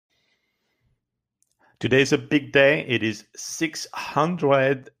Today's a big day. It is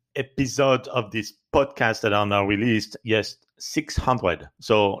 600 episodes of this podcast that are now released. Yes, 600.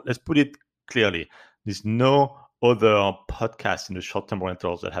 So let's put it clearly. There's no other podcast in the short-term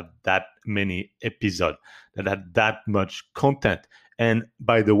rentals that have that many episodes, that have that much content. And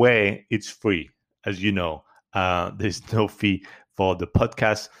by the way, it's free, as you know. There's no fee for the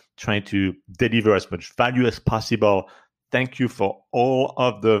podcast, trying to deliver as much value as possible. Thank you for all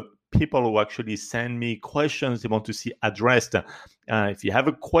of the people who actually send me questions they want to see addressed. If you have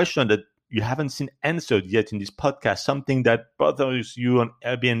a question that you haven't seen answered yet in this podcast, something that bothers you on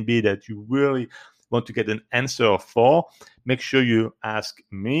Airbnb that you really want to get an answer for, make sure you ask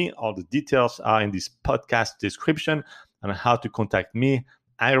me. All the details are in this podcast description on how to contact me.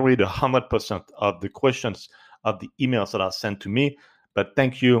 I read 100% of the questions of the emails that are sent to me. But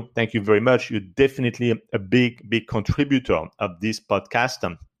thank you very much. You're definitely a big contributor of this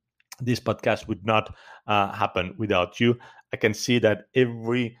podcast. This podcast would not happen without you. I can see that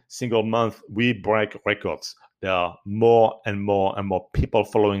every single month we break records. There are more and more people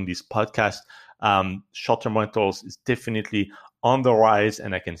following this podcast. Short-term rentals is definitely on the rise,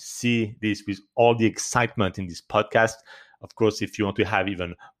 and I can see this with all the excitement in this podcast. Of course, if you want to have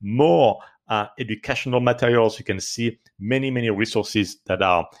even more educational materials, you can see many resources that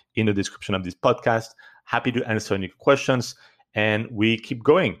are in the description of this podcast. Happy to answer any questions, and we keep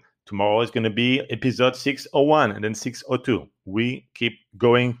going. Tomorrow is going to be episode 601 and then 602. We keep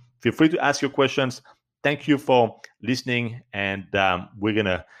going. Feel free to ask your questions. Thank you for listening. And we're going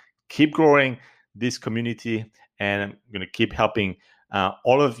to keep growing this community. And I'm going to keep helping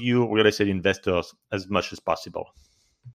all of you real estate investors as much as possible.